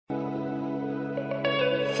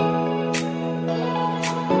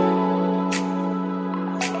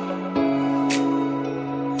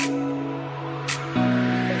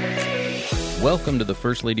Welcome to the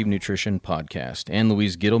First Lady of Nutrition podcast. Ann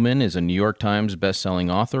Louise Gittleman is a New York Times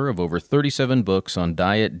bestselling author of over 37 books on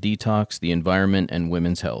diet, detox, the environment, and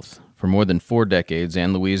women's health. For more than 4 decades,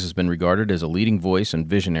 Ann Louise has been regarded as a leading voice and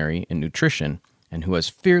visionary in nutrition and who has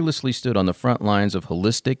fearlessly stood on the front lines of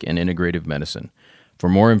holistic and integrative medicine. For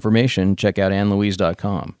more information, check out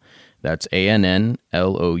annlouise.com. That's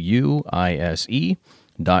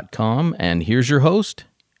ANNLOUISE.com. And here's your host,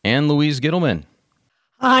 Ann Louise Gittleman.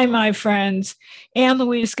 Hi, my friends. Ann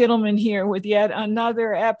Louise Gittleman here with yet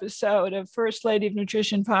another episode of First Lady of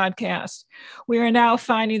Nutrition podcast. We are now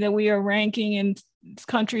finding that we are ranking in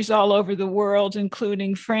countries all over the world,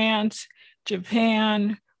 including France,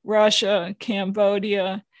 Japan, Russia,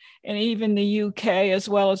 Cambodia, and even the UK, as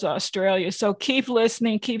well as Australia. So keep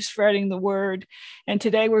listening, keep spreading the word. And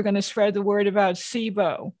today we're going to spread the word about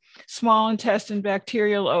SIBO, small intestine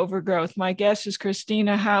bacterial overgrowth. My guest is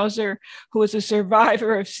Krystyna Hauser, who is a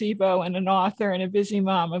survivor of SIBO and an author and a busy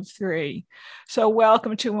mom of 3. So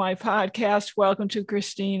welcome to my podcast. Welcome to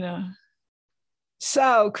Krystyna.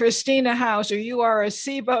 So Krystyna Hauser, you are a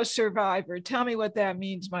SIBO survivor. Tell me what that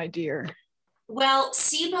means, my dear. Well,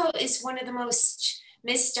 SIBO is one of the most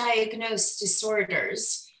misdiagnosed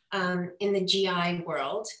disorders in the GI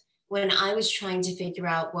world. When I was trying to figure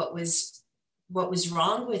out what was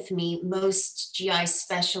wrong with me, most GI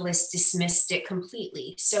specialists dismissed it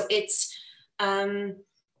completely. So it's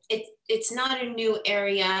not a new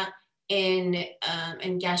area in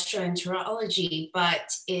gastroenterology,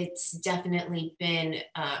 but it's definitely been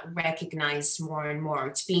recognized more and more.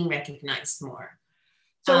 It's being recognized more.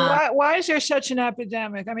 So why is there such an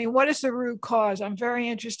epidemic? I mean, what is the root cause? I'm very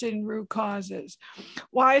interested in root causes.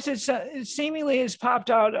 Why is it seemingly has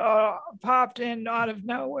popped in out of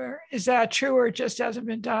nowhere? Is that true, or it just hasn't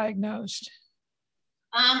been diagnosed?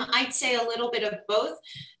 I'd say a little bit of both.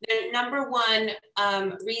 The number one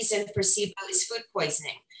reason for SIBO is food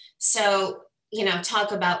poisoning. So,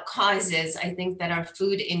 talk about causes. I think that our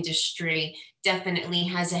food industry definitely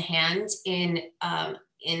has a hand in the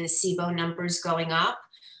SIBO numbers going up.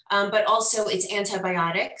 But also it's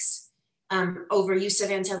antibiotics, overuse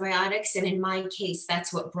of antibiotics. And in my case,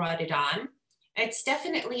 that's what brought it on. It's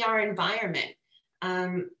definitely our environment.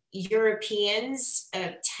 Europeans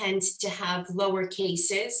tend to have lower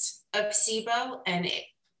cases of SIBO, and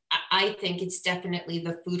I think it's definitely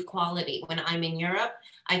the food quality. When I'm in Europe,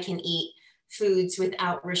 I can eat foods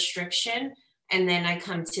without restriction, and then I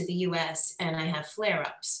come to the US and I have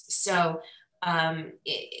flare-ups. So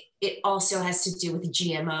it also has to do with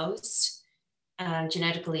GMOs,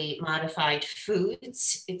 genetically modified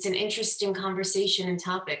foods. It's an interesting conversation and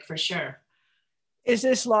topic for sure. Is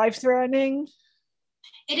this life-threatening?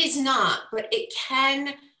 It is not, but it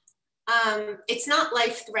can, it's not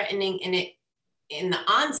life-threatening in the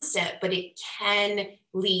onset, but it can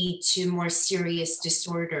lead to more serious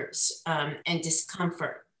disorders and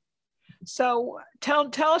discomfort. So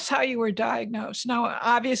tell us how you were diagnosed. Now,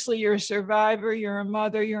 obviously, you're a survivor, you're a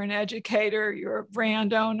mother, you're an educator, you're a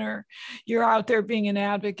brand owner, you're out there being an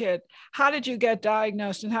advocate. How did you get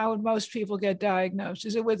diagnosed, and how would most people get diagnosed?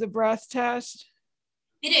 Is it with a breath test?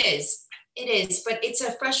 It is, but it's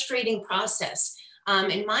a frustrating process.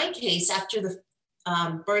 In my case, after the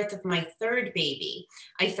birth of my 3rd baby,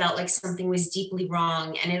 I felt like something was deeply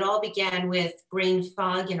wrong, and it all began with brain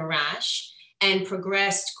fog and a rash, and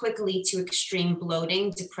progressed quickly to extreme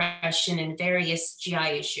bloating, depression, and various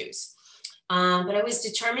GI issues. But I was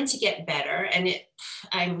determined to get better. And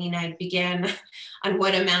I began on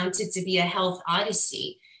what amounted to be a health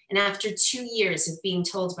odyssey. And after 2 years of being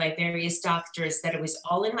told by various doctors that it was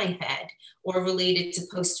all in my head or related to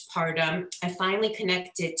postpartum, I finally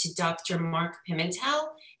connected to Dr. Mark Pimentel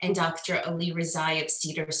and Dr. Ali Rezai of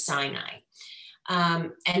Cedars-Sinai.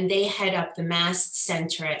 And they head up the MAST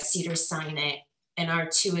Center at Cedars-Sinai and are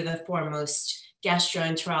 2 of the foremost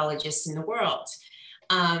gastroenterologists in the world.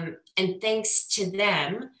 And thanks to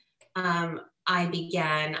them, I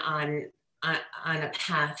began on a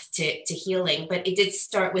path to healing. But it did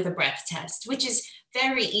start with a breath test, which is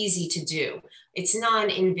very easy to do. It's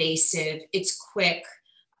non-invasive, it's quick,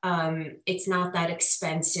 it's not that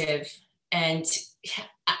expensive. And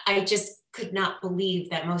I just could not believe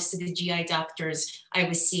that most of the GI doctors I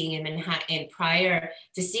was seeing in Manhattan prior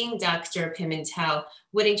to seeing Dr. Pimentel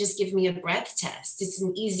wouldn't just give me a breath test. It's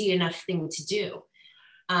an easy enough thing to do.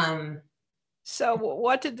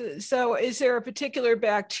 So is there a particular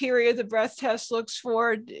bacteria the breath test looks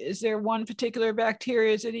for? Is there one particular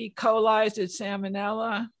bacteria? Is it E. coli? Is it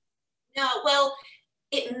salmonella? No, well,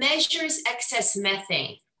 it measures excess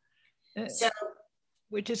methane.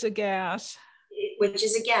 Which is a gas.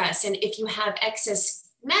 And if you have excess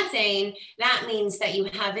methane, that means that you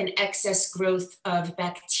have an excess growth of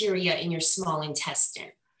bacteria in your small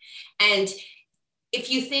intestine. And if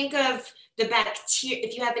you think of the bacteria,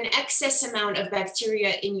 if you have an excess amount of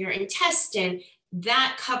bacteria in your intestine,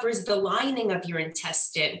 that covers the lining of your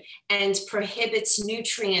intestine and prohibits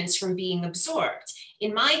nutrients from being absorbed.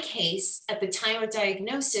 In my case, at the time of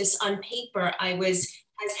diagnosis, on paper, I was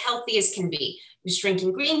as healthy as can be. I was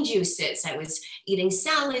drinking green juices. I was eating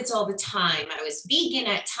salads all the time. I was vegan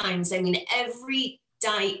at times. I mean, every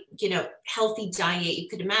diet, healthy diet you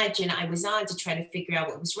could imagine, I was on to try to figure out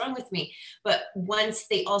what was wrong with me. But once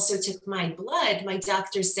they also took my blood, my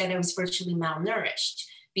doctor said I was virtually malnourished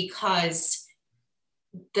because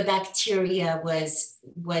the bacteria was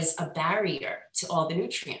a barrier to all the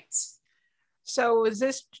nutrients. So was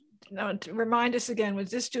this, to remind us again, was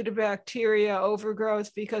this due to bacteria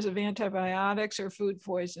overgrowth because of antibiotics or food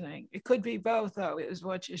poisoning? It could be both, though, is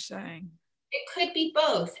what you're saying. It could be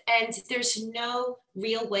both. And there's no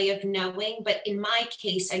real way of knowing. But in my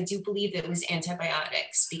case, I do believe it was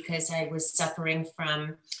antibiotics because I was suffering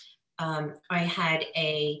from, I had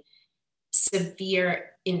a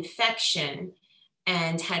severe infection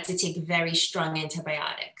and had to take very strong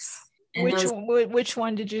antibiotics. And which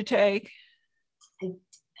one did you take?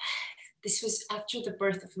 This was after the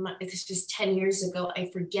birth of this was 10 years ago.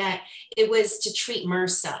 I forget. It was to treat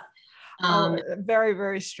MRSA. A very,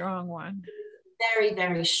 very strong one. Very,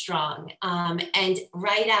 very strong. And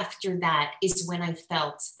right after that is when I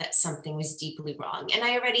felt that something was deeply wrong. And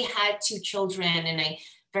I already had 2 children, and I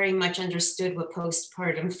very much understood what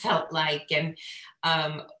postpartum felt like and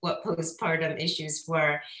what postpartum issues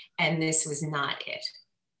were. And this was not it.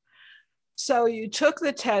 So you took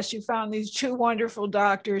the test, you found these 2 wonderful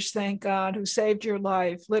doctors, thank God, who saved your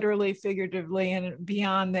life, literally, figuratively, and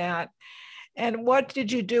beyond that. And what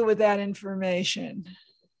did you do with that information?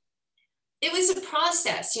 It was a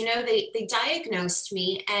process. They diagnosed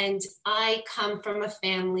me, and I come from a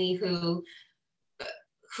family who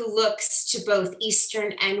looks to both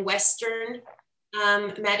Eastern and Western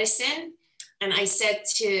medicine. And I said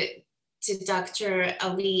to Dr.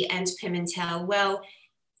 Ali and Pimentel, well,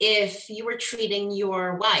 if you were treating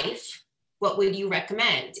your wife, what would you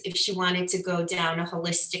recommend if she wanted to go down a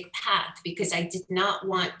holistic path? Because I did not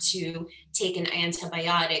want to take an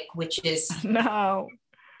antibiotic, which is the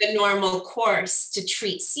normal course to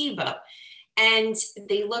treat SIBO. And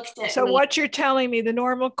they looked at So me. what you're telling me, the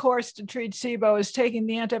normal course to treat SIBO is taking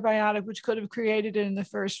the antibiotic, which could have created it in the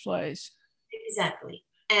first place. Exactly.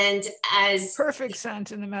 And as perfect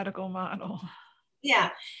sense in the medical model. Yeah.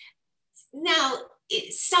 Now,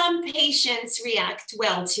 some patients react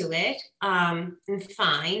well to it, and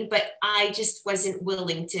fine, but I just wasn't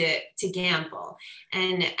willing to gamble.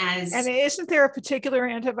 And isn't there a particular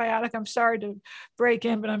antibiotic? I'm sorry to break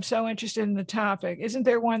in, but I'm so interested in the topic. Isn't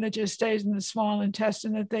there one that just stays in the small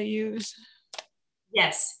intestine that they use?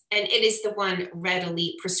 Yes, and it is the one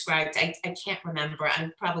readily prescribed. I can't remember.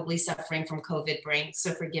 I'm probably suffering from COVID brain,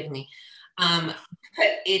 so forgive me.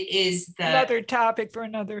 But it is another topic for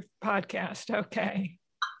another podcast. Okay.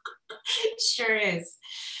 Sure is.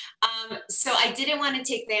 So I didn't want to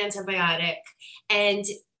take the antibiotic, and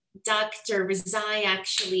Dr. Rezai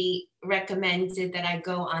actually recommended that I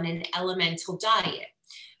go on an elemental diet,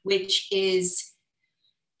 which is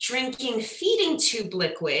drinking feeding tube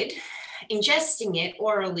liquid, ingesting it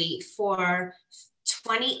orally for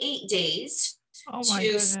 28 days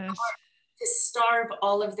to starve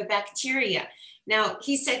all of the bacteria. Now,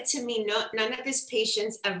 he said to me, no, none of his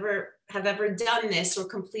patients have ever done this or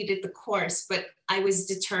completed the course, but I was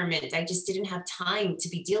determined. I just didn't have time to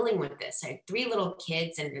be dealing with this. I had 3 little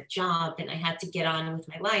kids and a job, and I had to get on with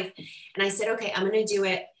my life. And I said, okay, I'm going to do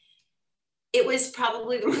it. It was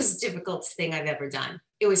probably the most difficult thing I've ever done.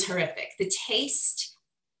 It was horrific. The taste,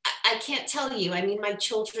 I can't tell you. I mean, my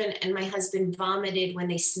children and my husband vomited when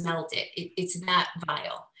they smelled it. It's that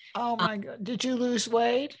vile. Oh my God. Did you lose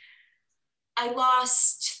weight? I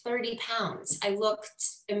lost 30 pounds. I looked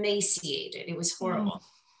emaciated. It was horrible.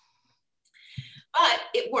 But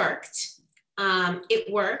it worked.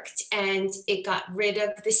 It worked, and it got rid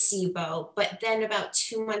of the SIBO. But then about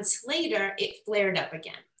 2 months later, it flared up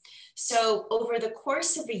again. So over the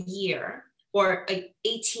course of a year or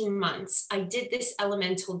 18 months, I did this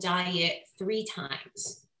elemental diet 3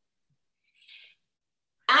 times.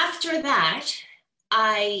 After that,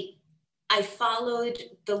 I followed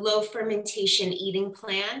the low fermentation eating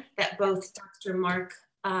plan that both Dr. Mark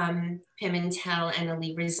Pimentel and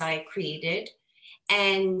Ali Rezai created.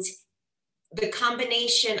 And the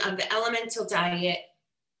combination of the elemental diet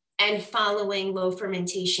and following low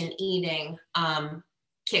fermentation eating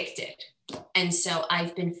kicked it. And so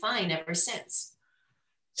I've been fine ever since.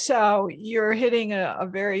 So you're hitting a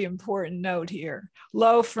very important note here.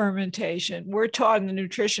 Low fermentation. We're taught in the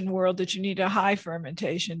nutrition world that you need a high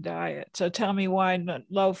fermentation diet. So tell me why not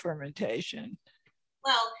low fermentation?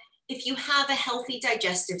 Well, if you have a healthy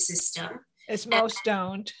digestive system, As most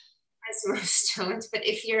don't. as most don't, but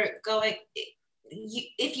if you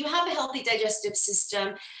have a healthy digestive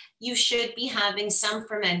system, you should be having some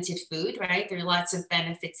fermented food, right? There are lots of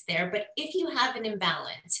benefits there. But if you have an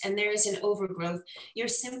imbalance and there is an overgrowth, you're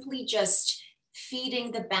simply just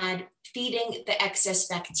feeding the excess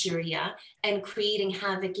bacteria and creating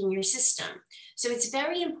havoc in your system. So it's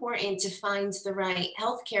very important to find the right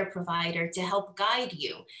healthcare provider to help guide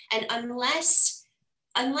you. And unless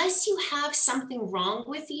you have something wrong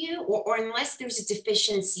with you, or unless there's a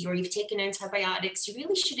deficiency or you've taken antibiotics, you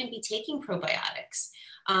really shouldn't be taking probiotics.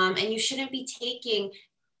 And you shouldn't be taking,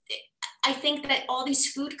 I think that all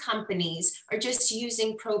these food companies are just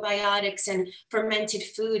using probiotics and fermented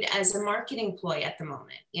food as a marketing ploy at the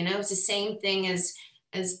moment. You know, it's the same thing as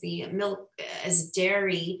the milk, as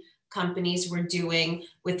dairy companies were doing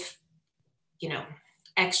with, you know,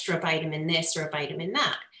 extra vitamin this or vitamin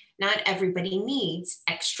that. Not everybody needs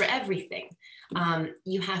extra everything.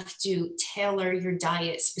 You have to tailor your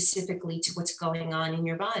diet specifically to what's going on in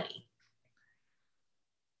your body.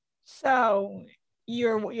 So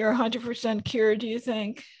you're 100% cured, do you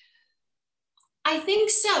think? I think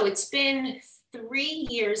so. It's been 3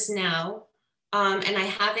 years now, and I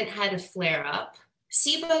haven't had a flare up.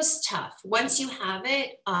 SIBO's tough. Once you have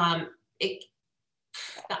it, the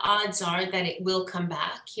odds are that it will come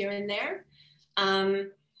back here and there.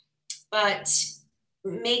 But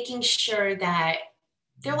making sure that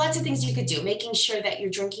there are lots of things you could do, making sure that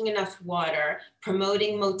you're drinking enough water,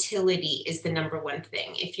 promoting motility is the number one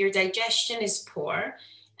thing. If your digestion is poor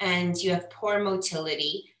and you have poor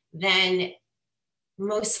motility, then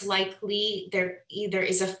most likely there either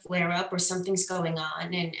is a flare up or something's going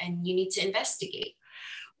on and you need to investigate.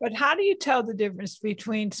 But how do you tell the difference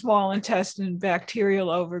between small intestine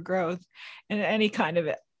bacterial overgrowth and any kind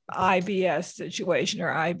of IBS situation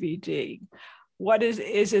or IBD? What is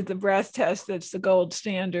it the breath test that's the gold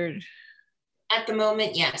standard? At the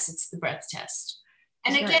moment, yes, it's the breath test.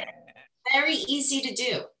 And again, very easy to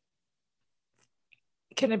do.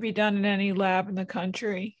 Can it be done in any lab in the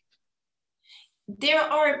country? There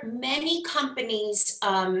are many companies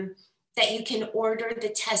that you can order the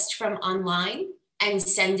test from online and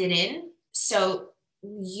send it in. So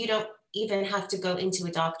you don't even have to go into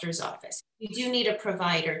a doctor's office. You do need a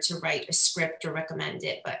provider to write a script or recommend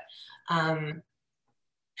it, but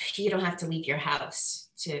you don't have to leave your house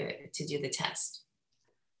to do the test.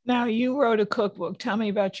 Now, you wrote a cookbook. Tell me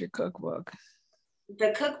about your cookbook.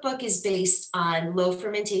 The cookbook is based on low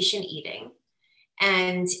fermentation eating,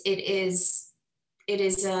 and it is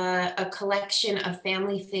a collection of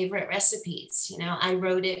family favorite recipes. You know, I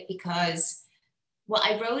wrote it because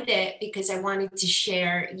I wanted to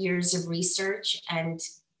share years of research and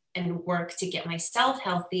work to get myself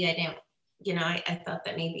healthy. I thought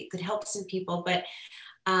that maybe it could help some people, but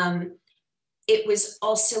it was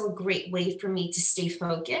also a great way for me to stay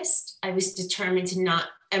focused. I was determined to not,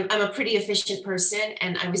 I'm a pretty efficient person,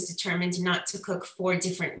 and I was determined not to cook 4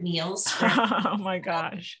 different meals. Oh my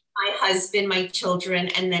gosh. My husband, my children,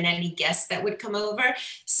 and then any guests that would come over.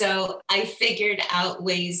 So I figured out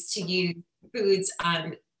ways to use foods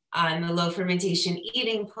on the low fermentation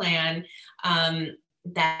eating plan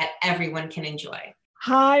that everyone can enjoy.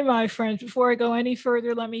 Hi, my friends. Before I go any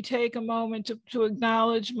further, let me take a moment to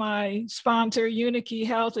acknowledge my sponsor, Unikey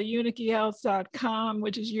Health at unikeyhealth.com,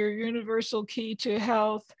 which is your universal key to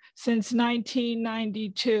health since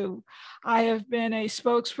 1992. I have been a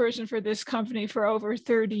spokesperson for this company for over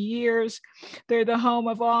 30 years. They're the home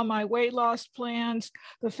of all my weight loss plans,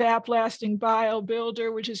 the Fat Lasting Bio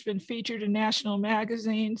Builder, which has been featured in national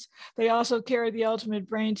magazines. They also carry the Ultimate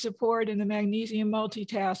Brain Support and the Magnesium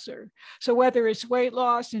Multitasker. So whether it's weight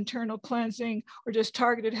loss, internal cleansing, or just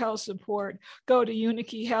targeted health support, go to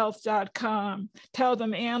unikeyhealth.com. Tell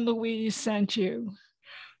them Ann Louise sent you.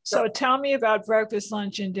 So tell me about breakfast,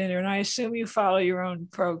 lunch, and dinner. And I assume you follow your own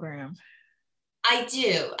program. I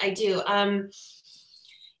do.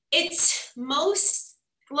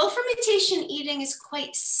 Low fermentation eating is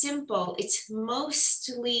quite simple. It's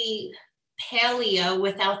mostly paleo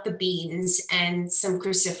without the beans and some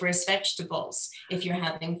cruciferous vegetables if you're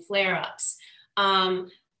having flare-ups.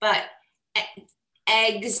 But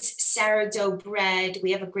eggs, sourdough bread,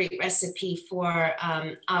 we have a great recipe for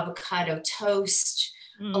avocado toast.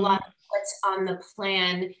 A lot of what's on the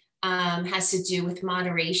plan has to do with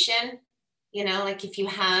moderation. You know, like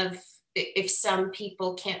if some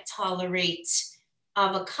people can't tolerate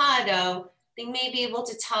avocado, they may be able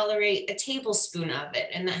to tolerate a tablespoon of it,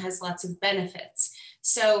 and that has lots of benefits.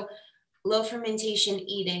 So low fermentation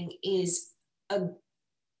eating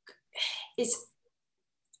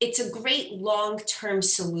it's a great long-term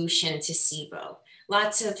solution to SIBO.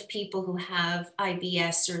 Lots of people who have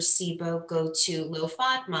IBS or SIBO go to low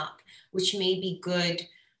FODMAP, which may be good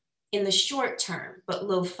in the short term, but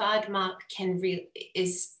low FODMAP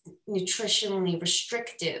is nutritionally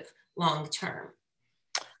restrictive long term.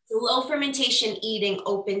 So low fermentation eating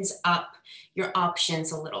opens up your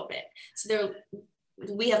options a little bit. So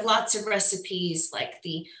we have lots of recipes like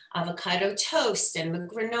the avocado toast and the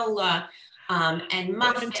granola and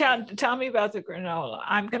muffin. Tell me about the granola.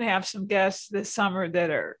 I'm going to have some guests this summer that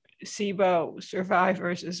are SIBO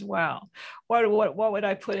survivors as well. What would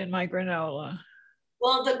I put in my granola?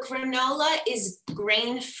 Well, the granola is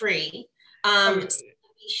grain-free. So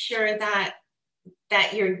be sure that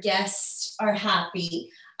your guests are happy.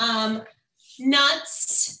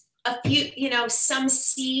 Nuts, a few, some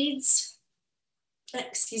seeds.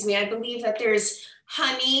 Excuse me, I believe that there's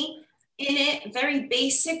honey in it. Very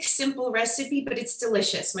basic, simple recipe, but it's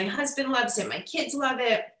delicious. My husband loves it. My kids love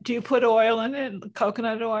it. Do you put oil in it?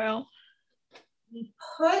 Coconut oil?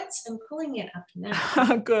 I'm pulling it up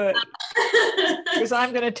now. Good. Because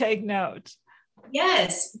I'm going to take notes.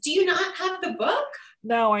 Yes. Do you not have the book?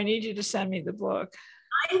 No, I need you to send me the book.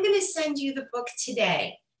 I'm going to send you the book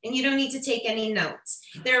today, and you don't need to take any notes.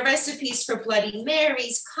 There are recipes for Bloody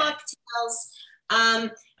Marys, cocktails.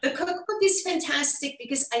 The cookbook is fantastic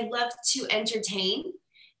because I love to entertain.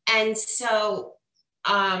 And so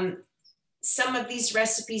some of these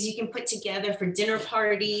recipes you can put together for dinner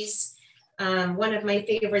parties. One of my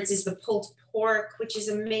favorites is the pulled pork, which is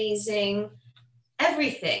amazing.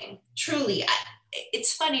 Everything, truly.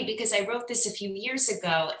 It's funny because I wrote this a few years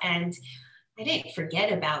ago and I didn't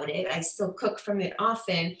forget about it. I still cook from it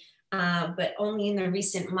often, but only in the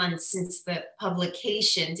recent months since the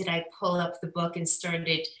publication did I pull up the book and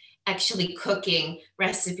started actually cooking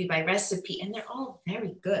recipe by recipe, and they're all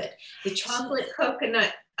very good. The chocolate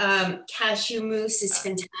coconut cashew mousse is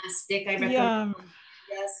fantastic. I recommend.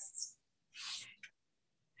 Yes.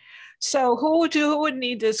 So who would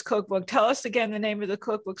need this cookbook? Tell us again the name of the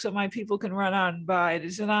cookbook so my people can run out and buy it.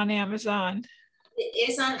 Is it on Amazon? It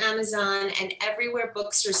is on Amazon and everywhere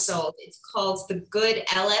books are sold. It's called The Good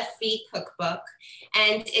LFV Cookbook,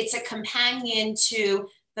 and it's a companion to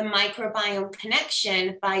The Microbiome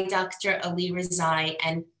Connection by Dr. Ali Rezai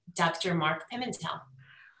and Dr. Mark Pimentel.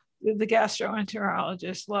 The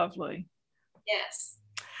gastroenterologist, lovely. Yes.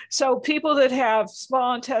 So people that have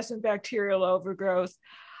small intestine bacterial overgrowth,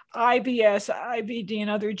 IBS, IBD, and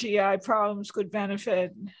other GI problems could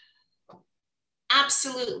benefit.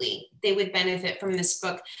 Absolutely, they would benefit from this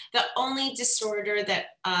book. The only disorder that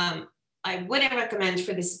I wouldn't recommend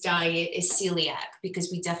for this diet is celiac,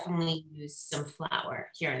 because we definitely use some flour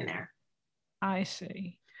here and there. I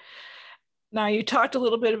see. Now, you talked a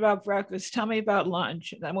little bit about breakfast. Tell me about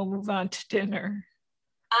lunch, and then we'll move on to dinner.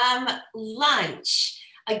 Lunch.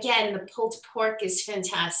 Again, the pulled pork is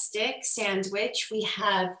fantastic. Sandwich. We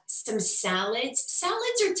have some salads.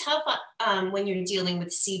 Salads are tough when you're dealing with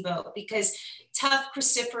SIBO, because tough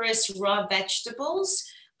cruciferous raw vegetables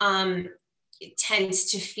it tends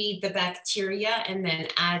to feed the bacteria and then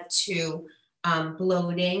add to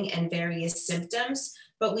bloating and various symptoms.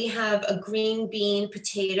 But we have a green bean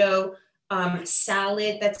potato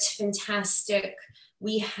salad that's fantastic.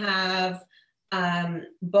 We have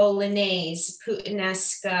bolognese,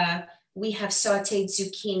 puttanesca. We have sauteed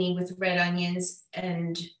zucchini with red onions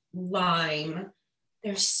and lime.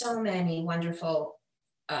 There's so many wonderful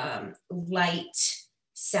light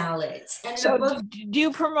salads. And so let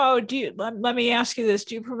me ask you this,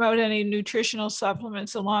 do you promote any nutritional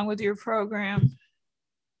supplements along with your program?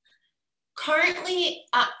 Currently,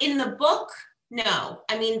 in the book, no.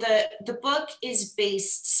 I mean, the book is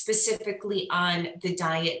based specifically on the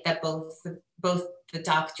diet that both the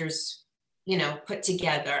doctors, put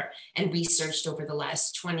together and researched over the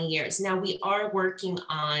last 20 years. Now we are working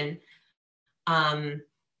on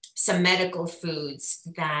some medical foods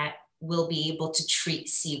that will be able to treat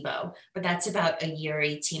SIBO, but that's about a year,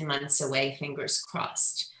 18 months away, fingers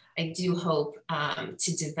crossed. I do hope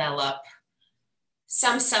to develop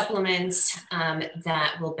some supplements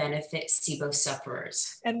that will benefit SIBO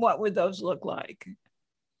sufferers. And what would those look like?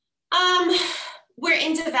 We're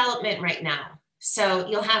in development right now, so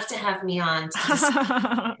you'll have to have me on.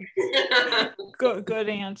 Good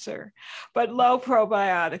answer. But low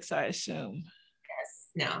probiotics, I assume.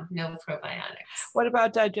 Yes, no probiotics. What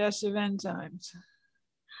about digestive enzymes?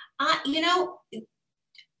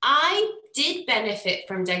 I did benefit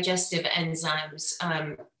from digestive enzymes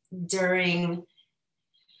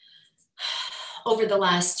over the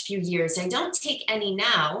last few years. I don't take any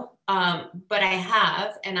now, but I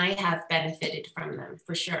have, and I have benefited from them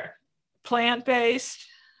for sure. Plant-based?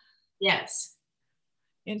 Yes.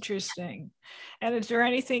 Interesting. And is there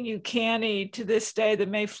anything you can eat to this day that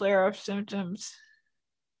may flare up symptoms?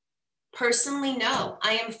 Personally, no.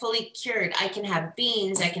 I am fully cured. I can have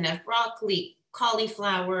beans, I can have broccoli,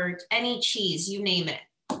 cauliflower, any cheese, you name it.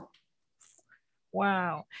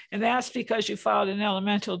 Wow. And that's because you followed an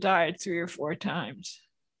elemental diet 3 or 4 times.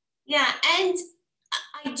 Yeah, and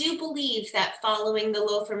I do believe that following the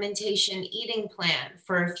low fermentation eating plan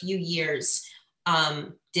for a few years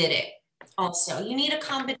did it also. You need a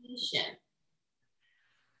combination.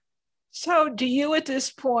 So do you at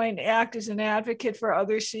this point act as an advocate for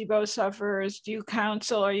other SIBO sufferers? Do you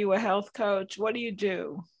counsel? Are you a health coach? What do you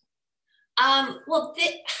do? Well,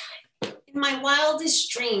 in my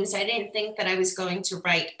wildest dreams, I didn't think that I was going to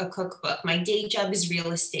write a cookbook. My day job is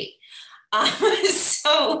real estate.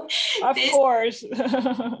 So of course.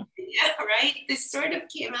 Yeah, right. This sort of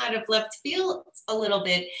came out of left field a little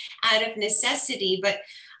bit out of necessity, but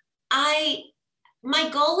my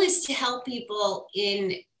goal is to help people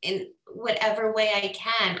in whatever way I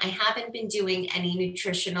can. I haven't been doing any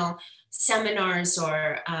nutritional seminars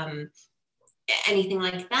or anything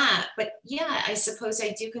like that. But yeah, I suppose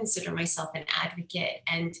I do consider myself an advocate,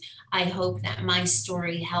 and I hope that my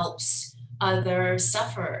story helps other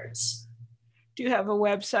sufferers. Do you have a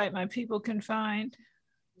website my people can find?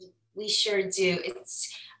 We sure do. It's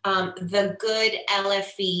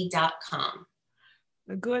thegoodlfe.com.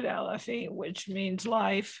 The Good LFE, which means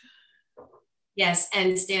life. Yes,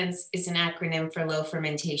 and is an acronym for low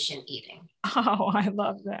fermentation eating. Oh, I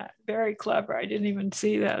love that. Very clever. I didn't even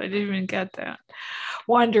see that. I didn't even get that.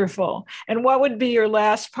 Wonderful. And what would be your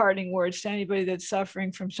last parting words to anybody that's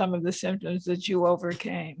suffering from some of the symptoms that you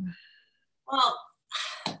overcame? Well,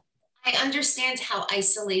 I understand how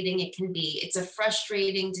isolating it can be. It's a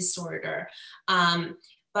frustrating disorder,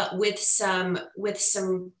 but with some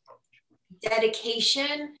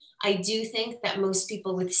dedication, I do think that most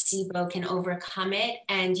people with SIBO can overcome it,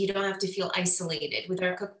 and you don't have to feel isolated. With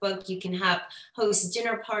our cookbook, you can host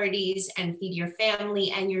dinner parties and feed your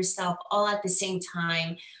family and yourself all at the same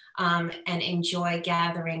time, and enjoy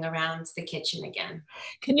gathering around the kitchen again.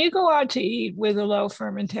 Can you go out to eat with a low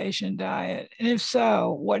fermentation diet? And if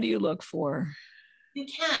so, what do you look for? You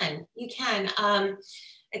can.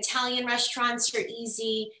 Italian restaurants are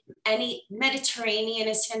easy. Any Mediterranean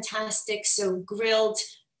is fantastic. So grilled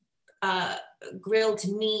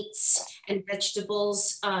meats and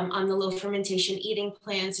vegetables on the low fermentation eating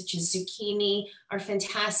plan, such as zucchini, are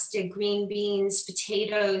fantastic. Green beans,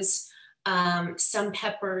 potatoes, some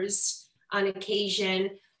peppers on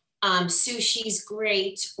occasion. Sushi's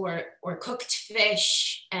great, or cooked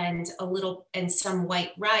fish and some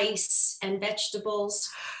white rice and vegetables.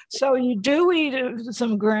 So you do eat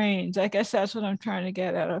some grains. I guess that's what I'm trying to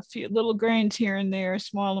get at. A few little grains here and there,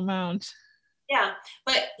 small amounts. Yeah,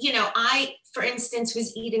 but I, for instance,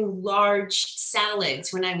 was eating large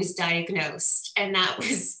salads when I was diagnosed, and that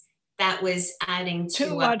was adding to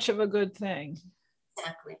too much of a good thing.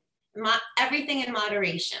 Exactly. Everything in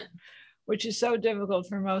moderation. Which is so difficult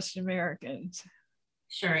for most Americans.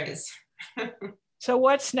 Sure is. So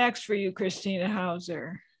what's next for you, Krystyna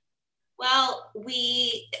Hauser? Well,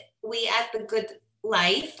 we at The Good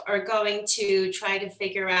Life are going to try to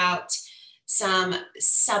figure out some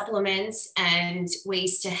supplements and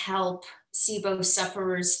ways to help SIBO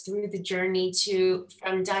sufferers through the journey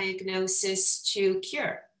from diagnosis to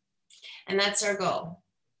cure. And that's our goal.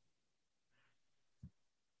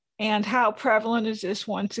 And how prevalent is this,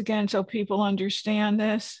 once again, so people understand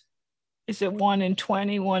this? Is it 1 in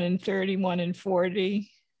 20, 1 in 30, 1 in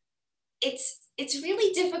 40? It's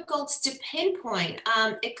really difficult to pinpoint.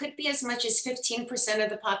 It could be as much as 15%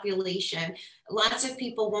 of the population. Lots of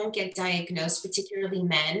people won't get diagnosed, particularly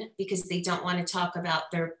men, because they don't want to talk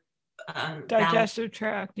about their digestive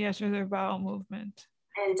tract, yes, or their bowel movement.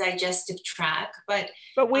 And digestive tract. But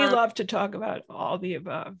we love to talk about all the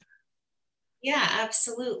above. Yeah,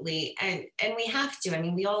 absolutely. And we have to. I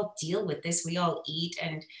mean, we all deal with this. We all eat,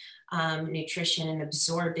 and nutrition and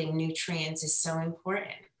absorbing nutrients is so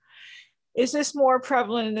important. Is this more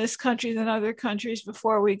prevalent in this country than other countries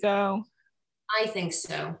before we go? I think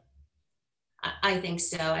so. I think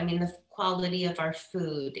so. I mean, the quality of our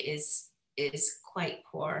food is quite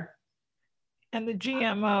poor. And the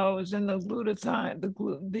GMOs and the glutathione, the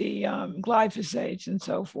glyphosates and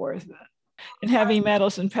so forth, and heavy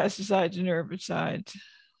metals and pesticides and herbicides.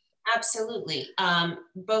 Absolutely.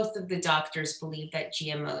 Both of the doctors believe that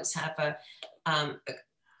GMOs have a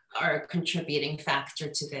are a contributing factor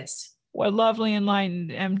to this. What lovely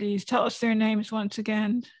enlightened MDs. Tell us their names once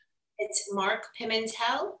again. It's Mark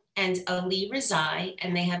Pimentel and Ali Rezai,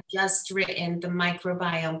 and they have just written The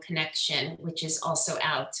Microbiome Connection, which is also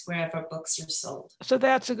out wherever books are sold. So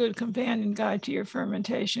that's a good companion guide to your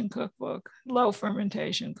fermentation cookbook, low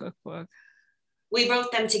fermentation cookbook. We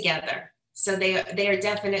wrote them together, so they are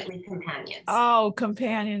definitely companions. Oh,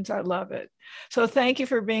 companions, I love it. So thank you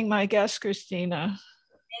for being my guest, Krystyna.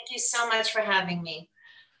 Thank you so much for having me.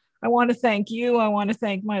 I want to thank you. I want to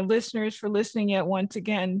thank my listeners for listening yet once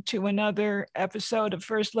again to another episode of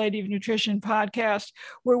First Lady of Nutrition podcast,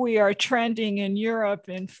 where we are trending in Europe,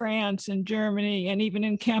 in France, in Germany, and even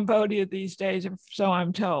in Cambodia these days, so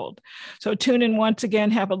I'm told. So tune in once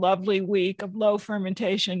again. Have a lovely week of low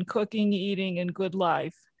fermentation, cooking, eating, and good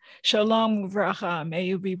life. Shalom uvracha. May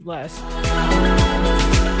you be blessed.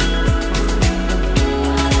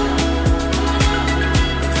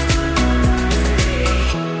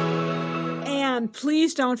 And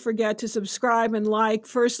please don't forget to subscribe and like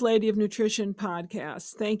First Lady of Nutrition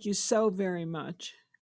podcast. Thank you so very much.